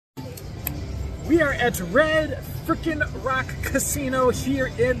We are at Red Frickin' Rock Casino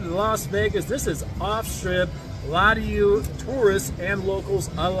here in Las Vegas. This is off-strip. A lot of you tourists and locals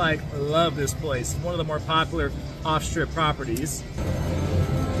alike love this place. One of the more popular off-strip properties.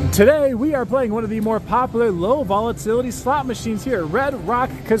 Today we are playing one of the more popular low volatility slot machines here at Red Rock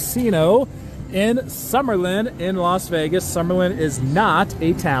Casino in Summerlin in Las Vegas. Summerlin is not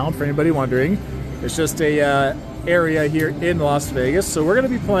a town, for anybody wondering. It's just a area here in Las Vegas. So we're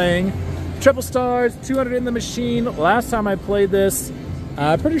going to be playing triple stars, 200 in the machine. Last time I played this,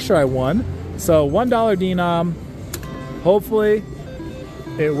 I'm pretty sure I won. So $1 denom. Hopefully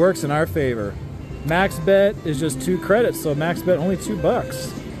it works in our favor. Max bet is just 2 credits, so max bet only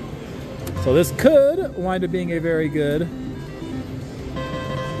 $2. So this could wind up being a very good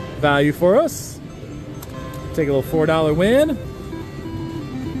value for us. Take a little $4 win.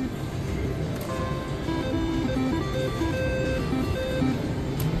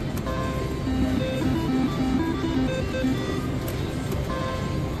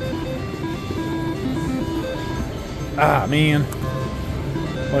 Ah, man.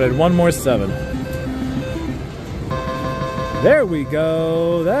 Wanted one more 7. There we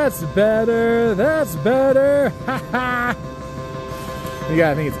go. That's better. That's better. Ha ha. You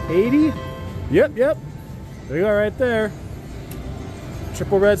got, I think it's 80. Yep. There you go, right there.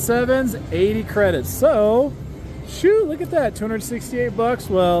 Triple red 7s, 80 credits. So, shoot, look at that. $268.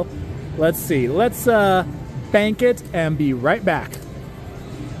 Well, let's see. Let's bank it and be right back.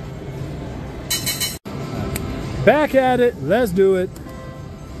 Back at it. Let's do it.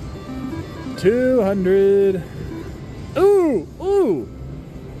 200. Ooh.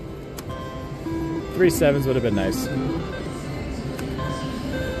 3 7s would have been nice.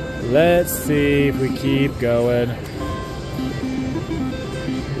 Let's see if we keep going.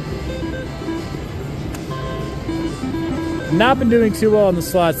 Not been doing too well on the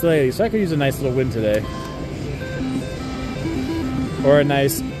slots lately, so I could use a nice little win today. Or a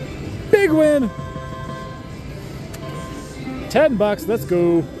nice big win. $10, let's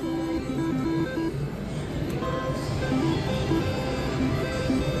go.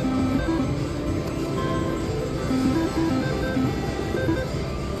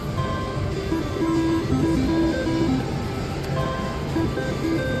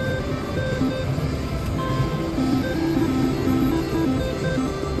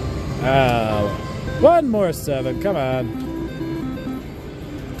 One more 7, come on.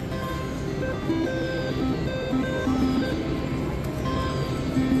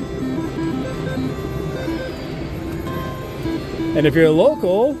 And if you're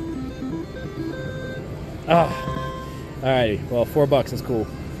local, alrighty, well, $4 is cool.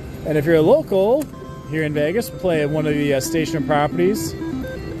 And if you're a local here in Vegas, play at one of the station properties,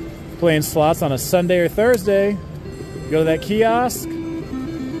 playing slots on a Sunday or Thursday, go to that kiosk,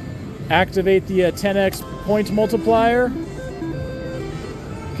 activate the 10x point multiplier.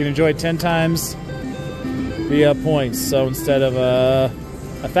 You can enjoy 10 times the points. So instead of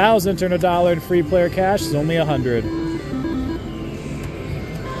 1,000, turn $1 in free player cash is only 100.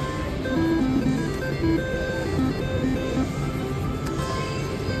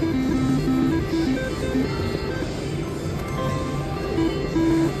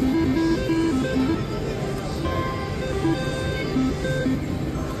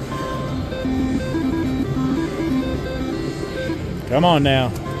 Come on now.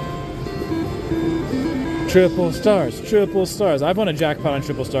 Triple stars. I've won a jackpot on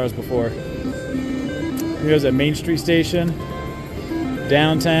triple stars before. It was at Main Street Station,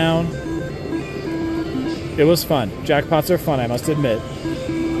 downtown. It was fun. Jackpots are fun, I must admit.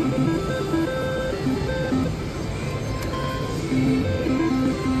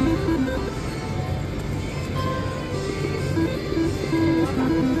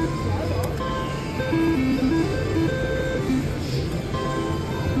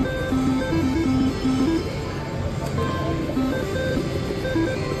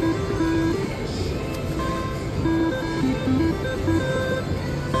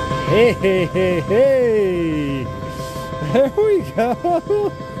 Hey. There we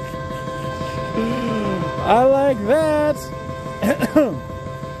go. I like that.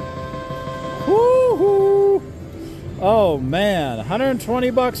 Woo-hoo. Oh, man.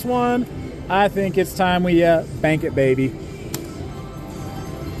 $120 won. I think it's time we bank it, baby.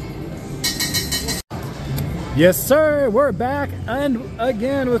 Yes, sir. We're back and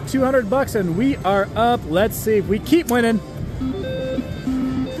again with $200 and we are up. Let's see if we keep winning.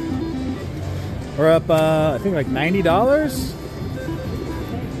 We're up, I think like $90.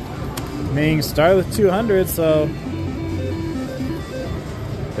 Meaning start with 200, so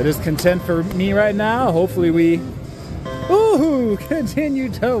it is content for me right now. Hopefully we continue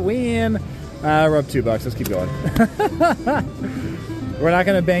to win. We're up $2. Let's keep going. We're not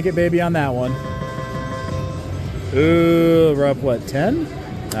gonna bank it, baby, on that one. Ooh, we're up what, 10?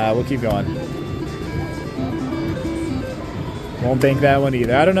 We'll keep going. Won't bank that one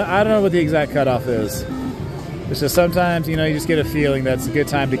either. I don't know what the exact cutoff is. It's just sometimes, you know, you just get a feeling that's a good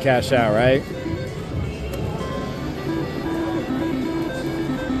time to cash out, right?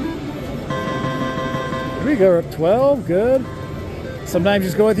 Here we go, we're up 12, good. Sometimes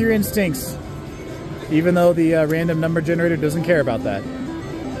just go with your instincts, even though the random number generator doesn't care about that.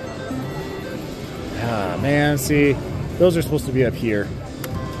 Ah, man, see, those are supposed to be up here.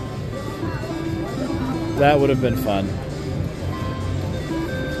 That would have been fun.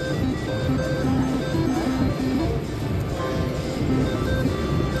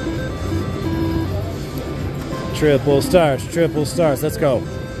 Triple stars, let's go.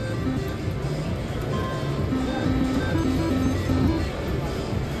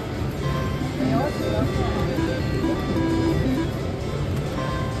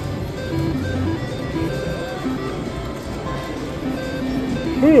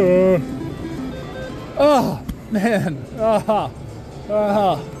 Oh, man.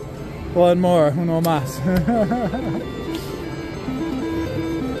 One more, uno más.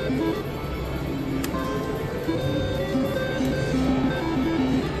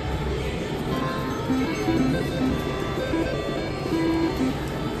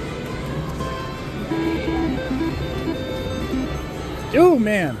 Ooh,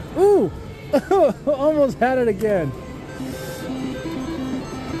 man. Ooh. Almost had it again.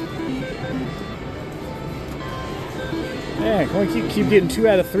 Man, can we keep getting 2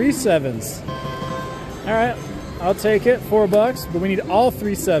 out of 3 sevens? All right, I'll take it. $4, but we need all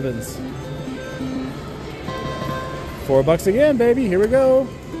 3 sevens. $4 again, baby. Here we go.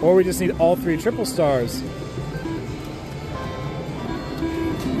 Or we just need all 3 triple stars.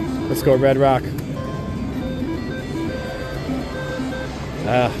 Let's go, Red Rock.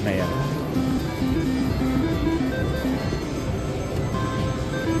 Ah, man.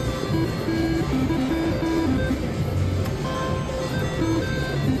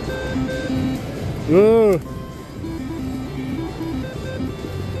 Ooh.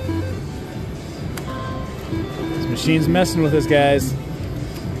 This machine's messing with us, guys.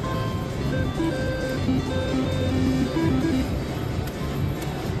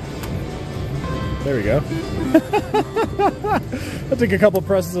 There we go. That took a couple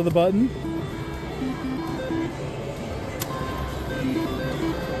presses of the button.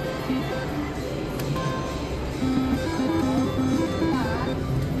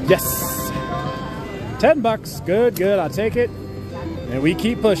 Yes! $10. Good, good. I'll take it. And we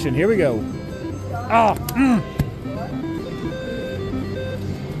keep pushing. Here we go. Ah!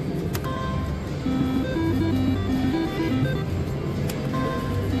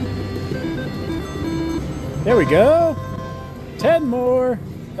 There we go. 10 more.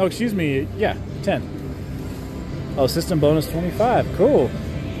 Oh, excuse me. Yeah, 10. Oh, system bonus 25. Cool.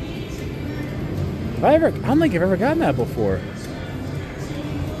 I don't think I've ever gotten that before.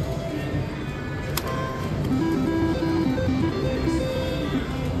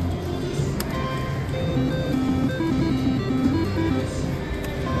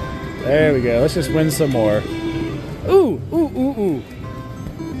 There we go. Let's just win some more. Ooh, ooh, ooh, ooh.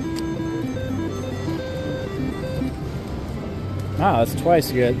 Wow, that's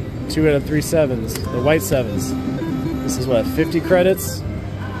twice. You get 2 out of 3 sevens. The white sevens. This is what, 50 credits?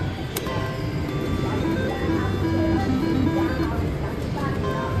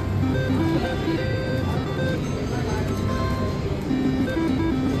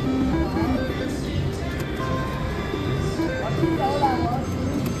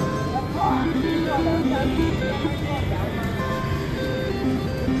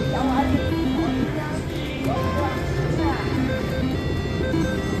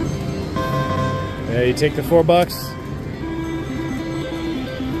 Yeah, you take the $4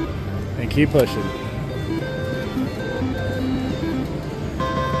 and keep pushing.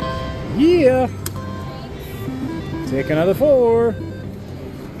 Yeah. Take another 4.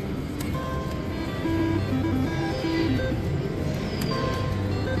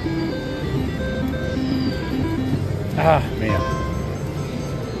 Ah, man.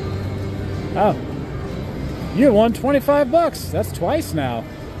 Oh. You won $25. That's twice now.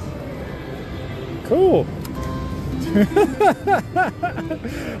 Cool.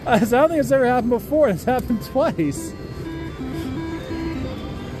 I don't think it's ever happened before. It's happened twice.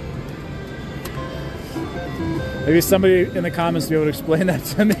 Maybe somebody in the comments will be able to explain that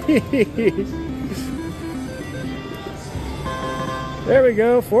to me. There we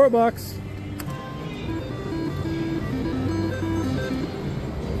go, $4.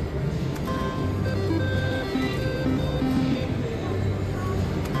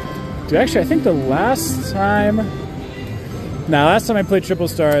 Dude, actually, I think the last time... Now, last time I played Triple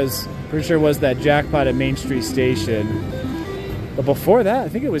Stars, pretty sure was that jackpot at Main Street Station. But before that, I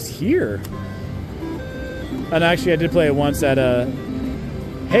think it was here. And actually, I did play it once at a...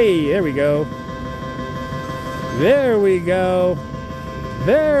 Hey, there we go. There we go.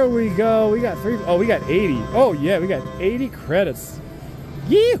 There we go. We got 3... Oh, we got 80. Oh, yeah, we got 80 credits.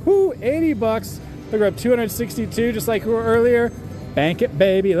 Yee-hoo! 80 bucks. We're up 262, just like we were earlier. Bank it,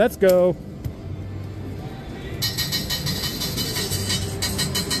 baby. Let's go.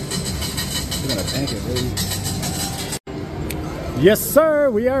 We're gonna bank it, baby. Yes, sir.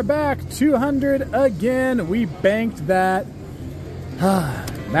 We are back. 200 again. We banked that.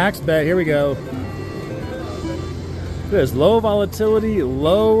 Max bet. Here we go. There's low volatility,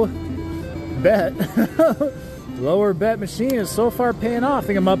 low bet. Lower bet machine is so far paying off. I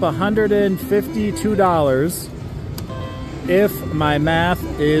think I'm up $152 if my math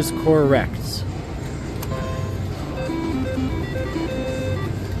is correct.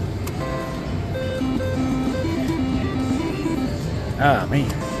 Ah, man.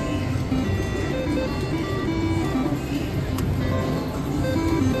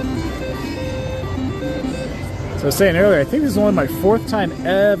 So I was saying earlier, I think this is only my 4th time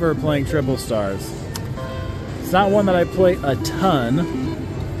ever playing Triple Stars. It's not one that I play a ton.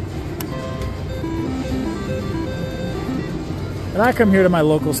 And I come here to my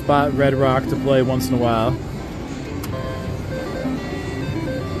local spot, Red Rock, to play once in a while.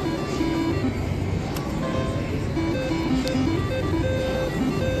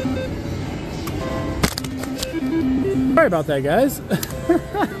 Sorry about that, guys.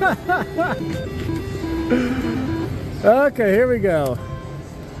 Okay, here we go.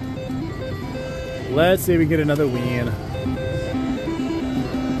 Let's see if we get another win.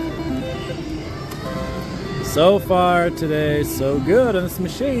 So far today, so good on this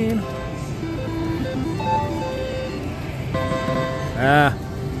machine.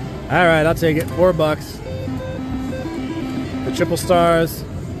 Alright, I'll take it. $4. The Triple Stars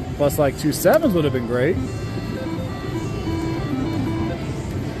plus like 2 sevens would have been great.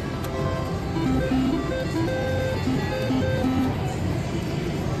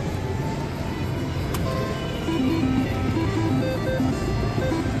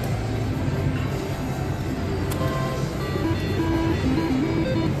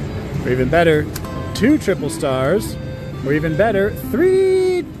 Or even better, 2 Triple Stars. Or even better,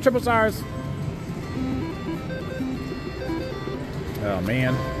 3 Triple Stars. Oh,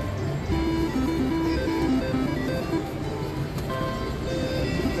 man.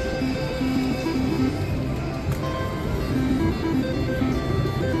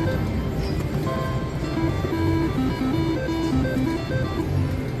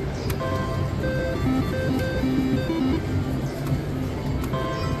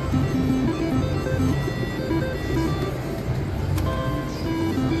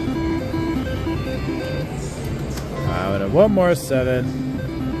 One more 7.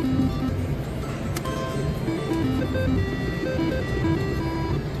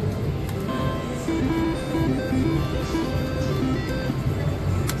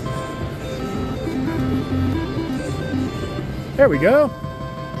 There we go.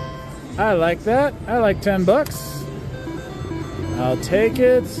 I like that. I like 10 bucks. I'll take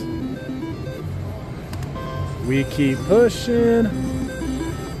it. We keep pushing.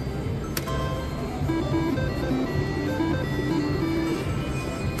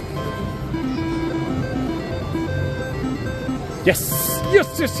 Yes!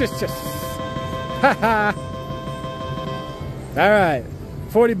 Yes, yes, yes, yes! Haha! Alright.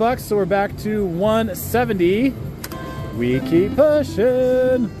 40 bucks, so we're back to 170. We keep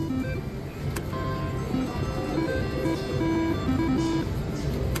pushing.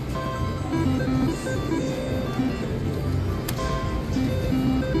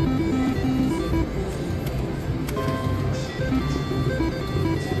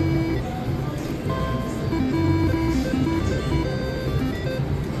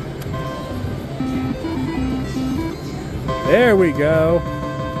 There we go.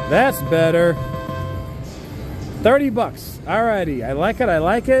 That's better. 30 bucks. Alrighty. I like it. I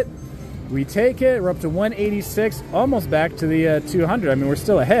like it. We take it. We're up to 186. Almost back to the 200. I mean, we're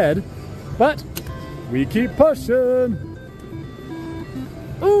still ahead. But we keep pushing.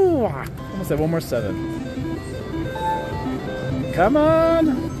 Ooh. Almost have one more 7. Come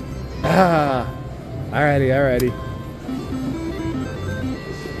on. Ah. Alrighty. Alrighty.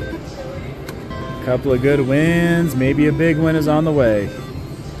 Couple of good wins. Maybe a big win is on the way.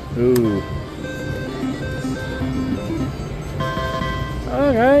 Ooh.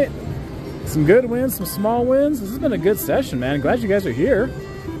 Alright. Some good wins, some small wins. This has been a good session, man. Glad you guys are here.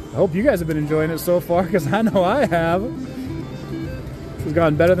 I hope you guys have been enjoying it so far, because I know I have. It's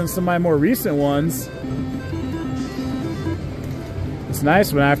gone better than some of my more recent ones. It's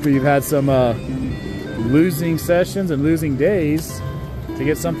nice when after you've had some losing sessions and losing days to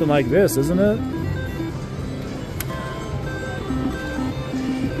get something like this, isn't it?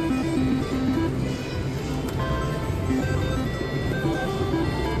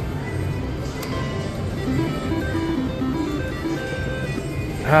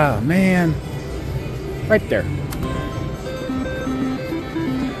 Oh man, right there.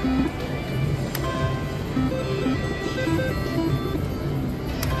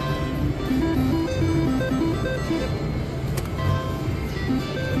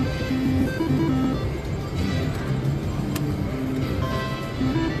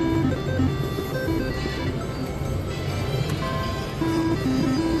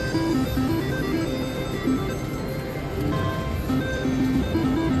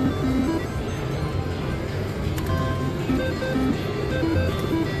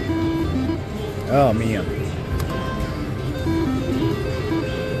 Oh man.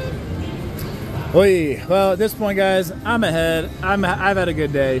 Oy. Well, at this point, guys, I'm ahead. I've had a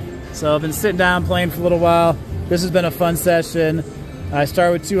good day. So I've been sitting down playing for a little while. This has been a fun session. I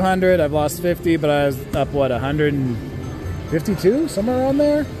started with 200. I've lost 50, but I was up, what, 152? Somewhere around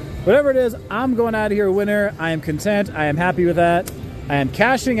there? Whatever it is, I'm going out of here a winner. I am content. I am happy with that. I am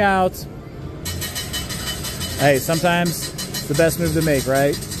cashing out. Hey, sometimes it's the best move to make,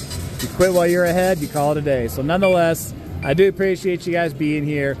 right? You quit while you're ahead, you call it a day. So nonetheless, I do appreciate you guys being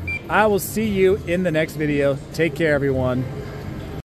here. I will see you in the next video. Take care, everyone.